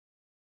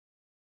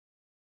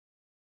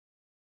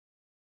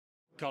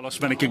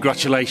Carlos, many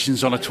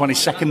congratulations on a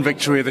 22nd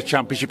victory of the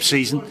championship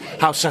season.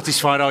 How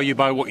satisfied are you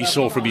by what you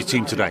saw from your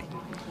team today?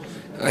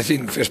 I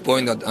think first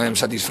point that I am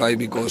satisfied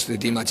because the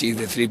team achieved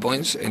the 3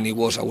 points and it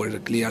was our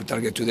clear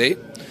target today.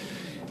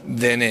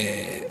 Then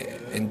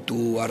and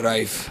to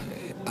arrive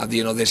at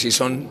the end of the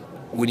season,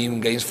 winning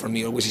games for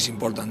me always is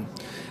important.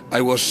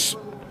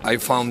 I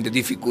found it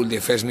difficult the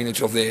first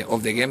minutes of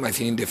the game. I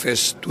think in the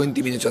first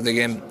 20 minutes of the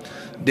game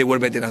they were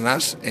better than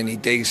us, and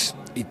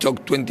it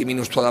took 20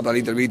 minutes to adapt a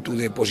little bit to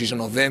the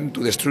position of them,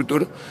 to the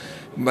structure.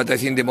 But I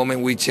think the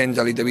moment we changed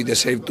a little bit the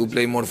shape to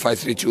play more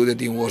 5-3-2, the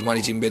team was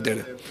managing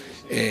better,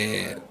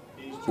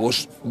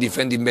 was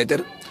defending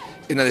better,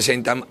 and at the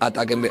same time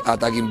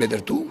attacking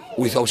better too,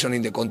 with option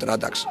in the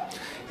counter-attacks.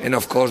 And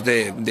of course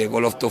the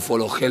goal of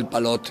Htafc helped a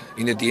lot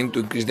in the team to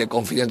increase the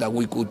confidence that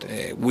we could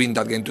win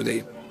that game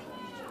today.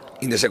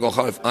 In the second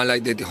half,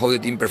 unlike how the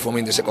team performed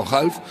in the second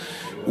half,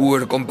 we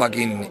were compact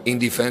in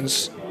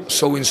defense,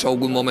 showing some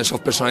good moments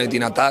of personality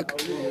in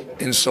attack,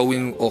 and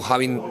showing or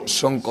having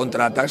some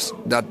counter-attacks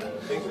that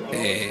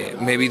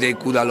maybe they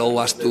could allow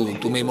us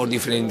to make more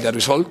different in the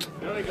result.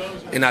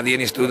 And at the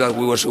end, it's true that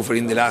we were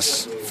suffering the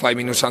last 5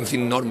 minutes,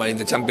 something normal in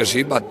the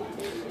championship, but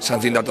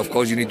something that, of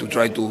course, you need to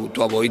try to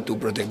avoid to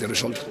protect the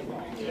result.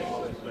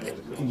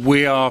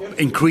 We are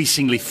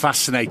increasingly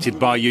fascinated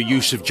by your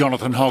use of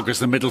Jonathan Hogg as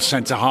the middle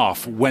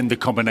centre-half when the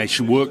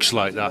combination works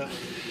like that.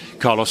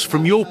 Carlos,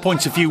 from your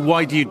point of view,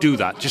 why do you do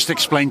that? Just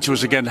explain to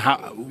us again,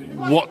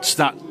 what's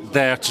that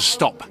there to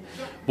stop?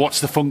 What's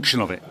the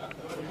function of it?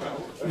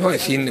 No, I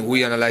think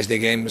we analyse the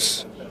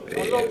games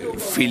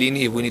feeling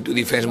if we need to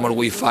defend more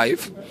with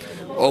 5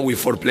 or with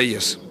 4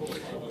 players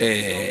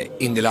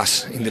in the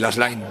last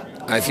line.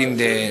 I think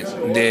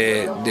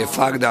the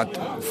fact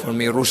that for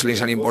me Russell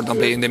is an important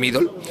player in the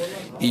middle.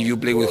 If you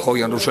play with Hogg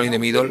and Russell in the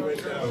middle,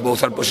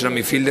 both are positional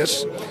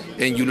midfielders,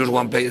 and you lose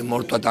one player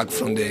more to attack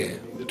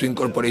to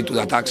incorporate to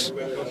the attacks.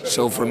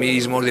 So for me,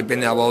 it's more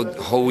dependent about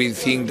how we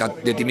think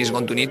that the team is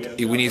going to need,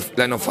 if we need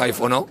line of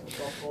 5 or not,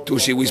 to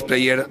see which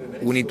player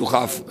we need to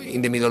have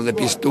in the middle of the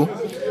pitch to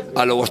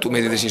allow us to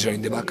make the decision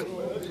in the back.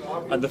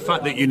 And the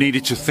fact that you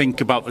needed to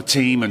think about the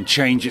team and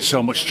change it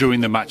so much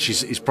during the match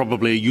is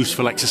probably a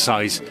useful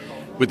exercise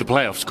with the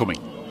playoffs coming.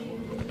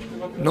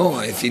 No,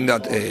 I think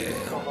that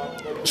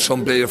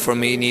some players for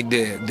me need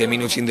the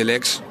minutes in the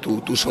legs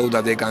to show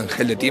that they can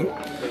help the team.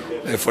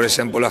 For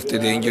example, after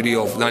the injury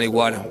of Danny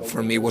Ward,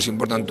 for me it was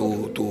important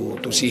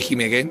to see him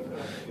again,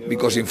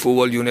 because in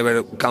football you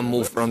never can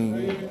move from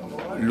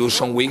lose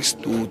some weeks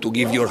to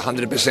give your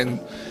 100%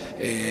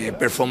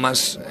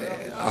 performance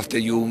after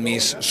you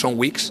miss some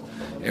weeks.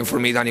 And for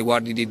me, Danny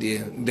Ward needed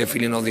the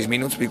feeling of these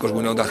minutes, because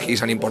we know that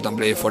he's an important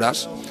player for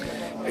us.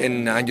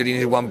 And Angelina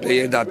is one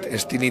player that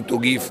still need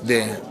to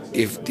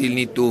still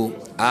need to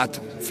add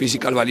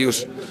physical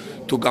values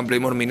to can play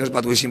more minutes,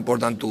 but it's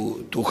important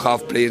to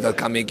have players that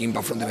can make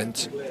impact from the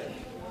bench.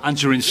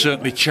 Angelin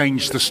certainly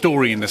changed the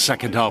story in the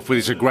second half with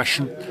his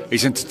aggression,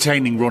 his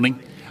entertaining running,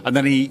 and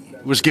then he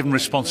was given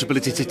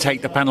responsibility to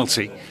take the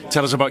penalty.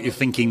 Tell us about your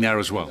thinking there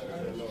as well.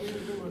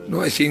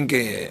 No, I think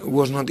it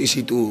was not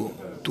easy to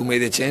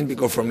make the change,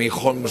 because for me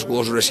Holmes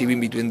was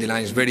receiving between the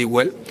lines very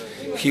well.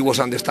 He was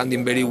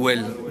understanding very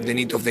well the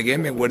need of the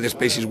game and where the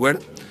spaces were.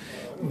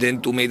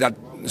 Then to make that,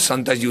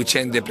 sometimes you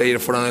change the player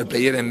for another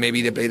player, and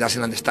maybe the player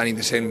doesn't understand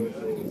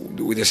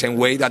with the same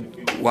way that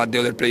what the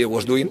other player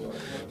was doing.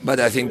 But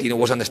I think Tino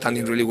was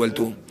understanding really well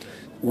too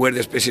where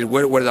the spaces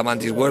were, where the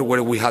mantis were,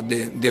 where we had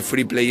the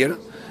free player.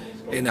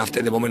 And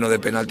after the moment of the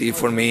penalty,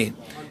 for me,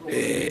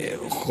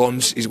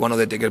 Holmes is one of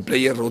the taker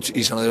players, Roots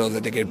is another of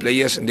the taker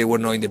players, and they were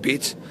not in the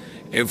pitch.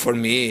 And for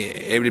me,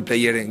 every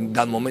player in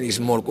that moment is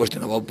more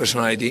question about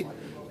personality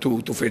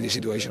to face the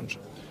situations.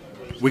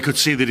 We could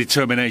see the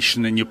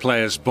determination in your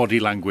players' body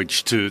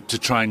language to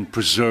try and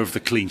preserve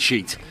the clean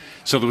sheet.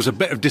 So there was a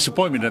bit of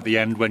disappointment at the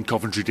end when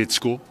Coventry did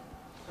score.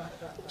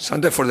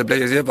 Sometimes for the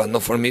players, yeah, but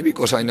not for me,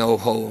 because I know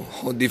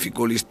how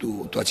difficult it is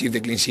to achieve the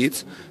clean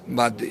sheets.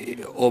 But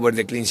over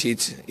the clean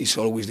sheets is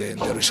always the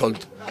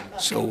result.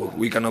 So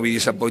we cannot be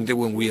disappointed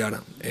when we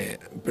are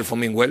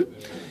performing well.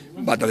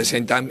 But at the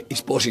same time,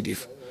 it's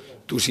positive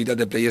to see that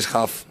the players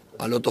have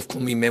a lot of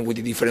commitment with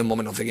the different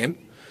moment of the game.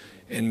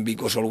 And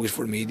because always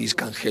for me, this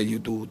can help you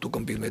to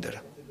compete better.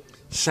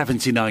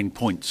 79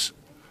 points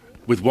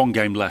with 1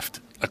 game left.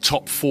 A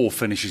top 4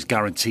 finish is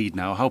guaranteed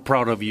now. How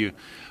proud of you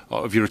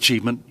of your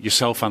achievement,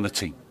 yourself and the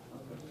team?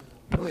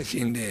 I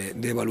think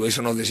the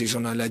evaluation of the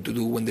season I like to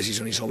do when the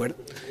season is over.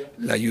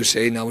 Like you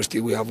say, now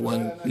still we have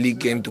 1 league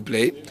game to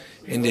play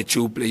and the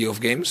 2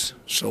 playoff games.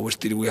 So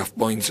still we have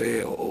points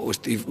or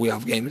still we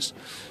have games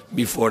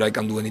before I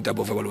can do any type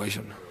of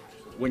evaluation.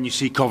 When you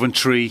see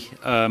Coventry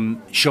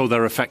show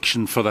their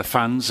affection for their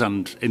fans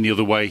and in the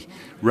other way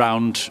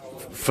round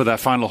for their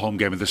final home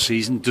game of the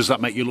season, does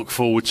that make you look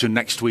forward to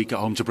next week at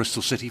home to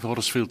Bristol City for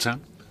Huddersfield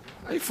Town?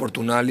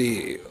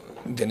 Fortunately,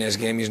 the next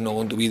game is not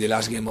going to be the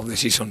last game of the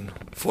season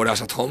for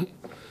us at home.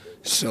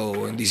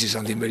 So this is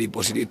something very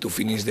positive to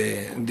finish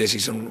the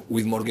season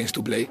with more games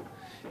to play.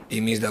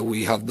 it means that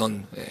we have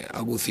done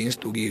good things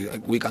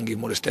we can give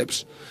more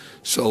steps.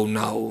 So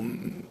now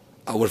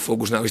our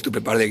focus now is to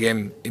prepare the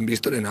game in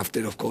Bristol, and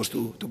after, of course,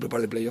 to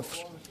prepare the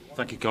playoffs.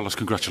 Thank you, Carlos.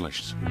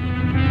 Congratulations.